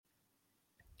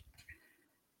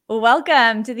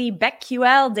Welcome to the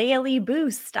BetQL Daily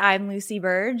Boost. I'm Lucy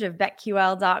Burge of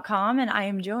BetQL.com, and I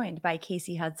am joined by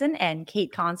Casey Hudson and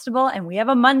Kate Constable, and we have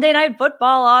a Monday Night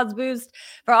Football odds boost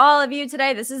for all of you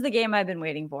today. This is the game I've been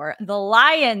waiting for. The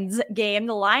Lions game,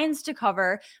 the Lions to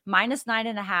cover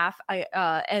 -9.5,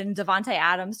 and Davante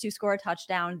Adams to score a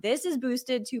touchdown. This is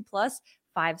boosted to plus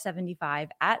 575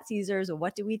 at Caesars.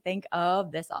 What do we think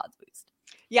of this odds boost?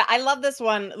 Yeah, I love this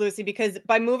one, Lucy, because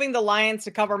by moving the Lions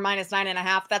to cover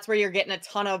 -9.5, that's where you're getting a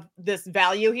ton of this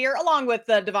value here, along with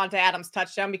the Davante Adams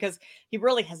touchdown, because he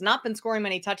really has not been scoring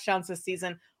many touchdowns this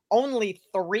season. Only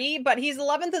 3, but he's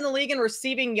 11th in the league in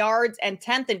receiving yards and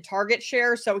 10th in target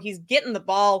share. So he's getting the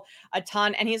ball a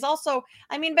ton. And he's also,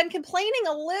 been complaining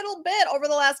a little bit over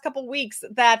the last couple weeks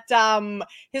that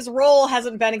his role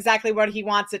hasn't been exactly what he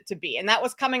wants it to be. And that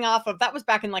was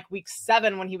back in like week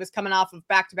 7 when he was coming off of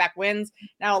back-to-back wins.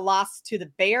 Now a loss to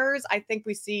the Bears. I think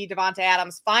we see Davante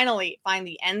Adams finally find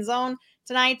the end zone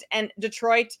tonight. And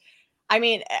Detroit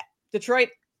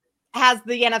has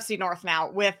the NFC North now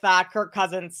with Kirk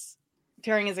Cousins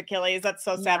tearing his Achilles. That's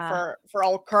so sad for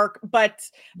old Kirk. But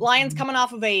Lions coming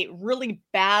off of a really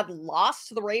bad loss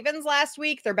to the Ravens last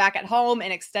week. They're back at home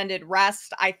in extended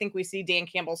rest. I think we see Dan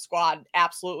Campbell's squad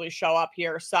absolutely show up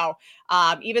here. So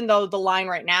even though the line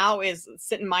right now is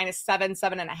sitting -7,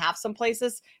 7.5 some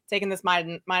places, taking this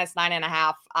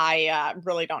 -9.5, I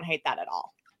really don't hate that at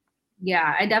all.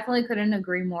 Yeah, I definitely couldn't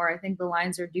agree more. I think the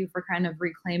Lions are due for kind of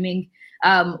reclaiming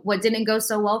what didn't go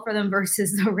so well for them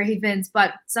versus the Ravens,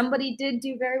 but somebody did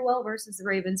do very well versus the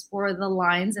Ravens for the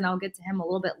Lions, and I'll get to him a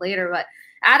little bit later. But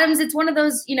Adams, it's one of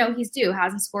those, he's due,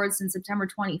 hasn't scored since September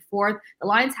 24th. The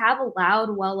Lions have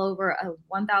allowed well over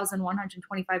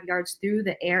 1,125 yards through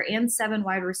the air and 7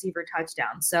 wide receiver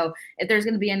touchdowns. So if there's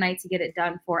going to be a night to get it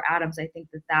done for Adams, I think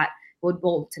that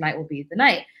tonight will be the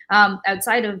night.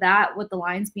 Outside of that, with the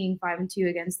Lions being 5-2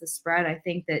 against the spread, I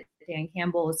think that Dan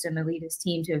Campbell is going to lead his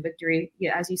team to a victory.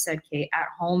 Yeah, as you said, Kate, at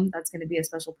home, that's going to be a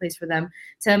special place for them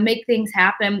to make things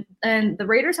happen. And the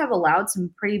Raiders have allowed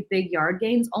some pretty big yard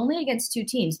gains only against 2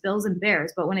 teams, Bills and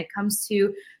Bears. But when it comes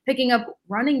to picking up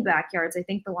running back yards, I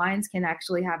think the Lions can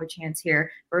actually have a chance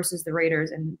here versus the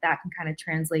Raiders, and that can kind of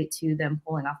translate to them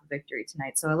pulling off a victory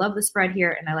tonight. So I love the spread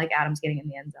here, and I like Adams getting in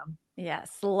the end zone.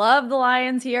 Yes, love the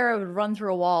Lions here. I would run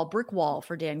through a brick wall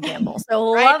for Dan Campbell.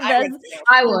 So Right? love this.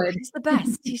 I would. He's the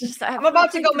best. He's just, I'm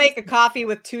about to go make a coffee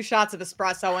with 2 shots of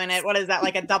espresso in it. What is that,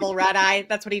 like a double red eye?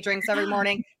 That's what he drinks every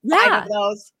morning. Yeah. 5 of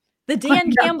those. The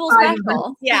Dan Campbell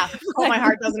special. Yeah. Oh, my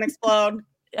heart doesn't explode.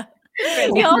 Yeah.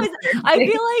 I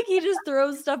feel like he just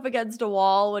throws stuff against a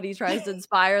wall when he tries to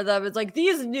inspire them. It's like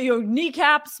these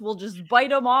kneecaps will just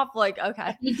bite him off. Like,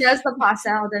 okay. He does the pasta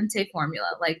al dente formula.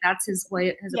 Like that's his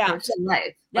way, his approach to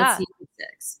life. Let's see if it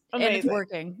sticks. And it's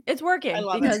working. It's working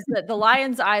because the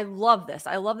Lions, I love this.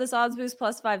 I love this odds boost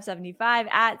plus 575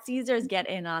 at Caesars. Get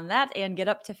in on that and get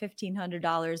up to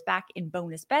 $1,500 back in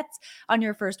bonus bets on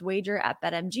your first wager at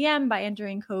BetMGM by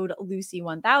entering code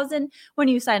Lucy1000 when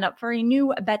you sign up for a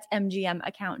new BetMGM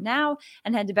account now,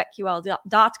 and head to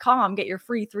BetQL.com. Get your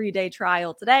free 3-day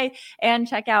trial today and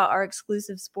check out our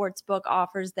exclusive sportsbook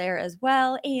offers there as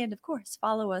well. And of course,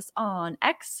 follow us on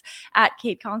X at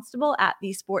Kate Constable, at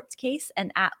The Sports Case,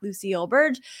 and at Lucille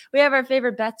Burge. We have our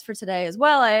favorite bets for today as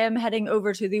well. I am heading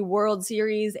over to the World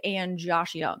Series and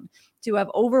Josh Young to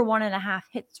have over 1.5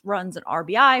 hits, runs, and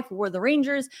RBI for the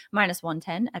Rangers,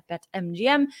 -110 at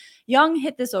BetMGM. Young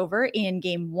hit this over in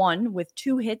game 1 with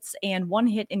 2 hits and 1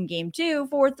 hit in game 2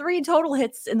 for 3 total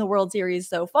hits in the World Series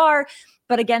so far.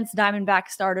 But against Diamondback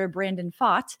starter Brandon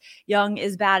Pfaadt, Young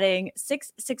is batting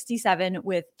 .667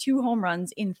 with 2 home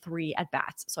runs in 3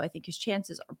 at-bats. So I think his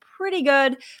chances are pretty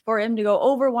good for him to go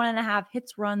over 1.5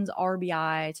 hits, runs,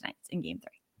 RBI tonight in game 3.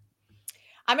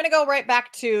 I'm going to go right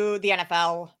back to the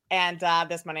NFL and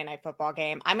this Monday Night Football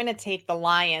game. I'm going to take the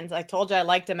Lions. I told you I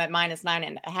liked them at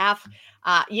 -9.5.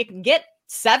 You can get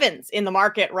 7s in the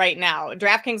market right now.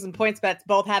 DraftKings and PointsBet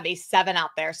both have a 7 out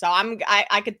there. So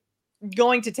I could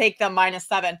going to take them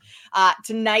 -7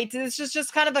 tonight. This is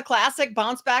just kind of a classic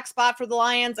bounce back spot for the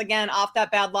Lions. Again, off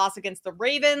that bad loss against the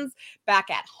Ravens,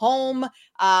 back at home.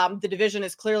 The division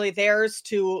is clearly theirs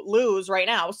to lose right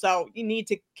now, so you need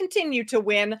to continue to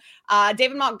win.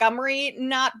 David Montgomery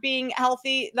not being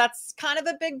healthy, that's kind of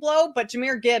a big blow, but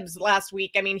Jahmyr Gibbs last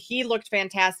week, he looked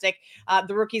fantastic.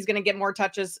 The rookie's going to get more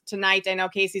touches tonight. I know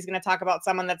Casey's going to talk about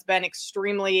someone that's been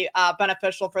extremely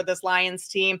beneficial for this Lions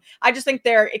team. I just think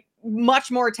they're much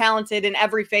more talented in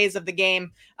every phase of the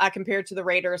game compared to the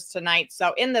Raiders tonight.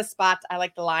 So in this spot, I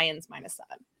like the Lions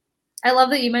 -7. I love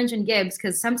that you mentioned Gibbs,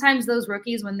 because sometimes those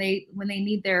rookies, when they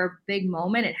need their big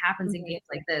moment, it happens in games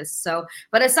like this. So,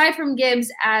 but aside from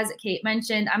Gibbs, as Kate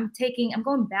mentioned, I'm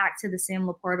going back to the Sam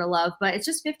Laporta love, but it's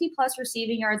just 50 plus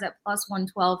receiving yards at plus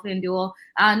 112 FanDuel.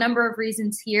 A number of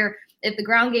reasons here. If the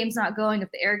ground game's not going, if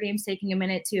the air game's taking a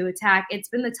minute to attack, it's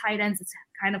been the tight ends that's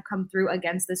kind of come through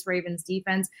against this Ravens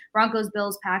defense. Broncos,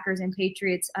 Bills, Packers, and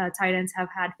Patriots tight ends have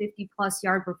had 50-plus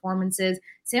yard performances.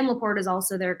 Sam Laporta is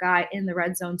also their guy in the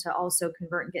red zone to also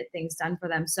convert and get things done for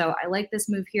them. So I like this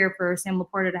move here for Sam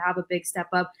Laporta to have a big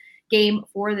step-up game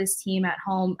for this team at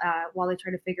home while they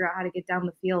try to figure out how to get down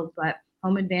the field. But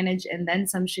home advantage and then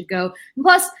some should go. And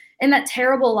plus, in that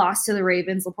terrible loss to the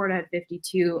Ravens, Laporta had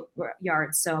 52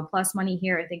 yards. So plus money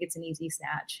here. I think it's an easy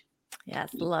snatch. Yes,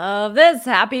 love this.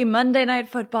 Happy Monday Night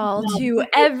Football to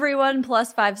everyone.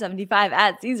 Plus 575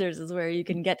 at Caesars is where you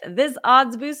can get this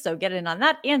odds boost. So get in on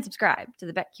that and subscribe to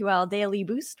the BetQL Daily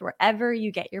Boost wherever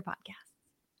you get your podcast.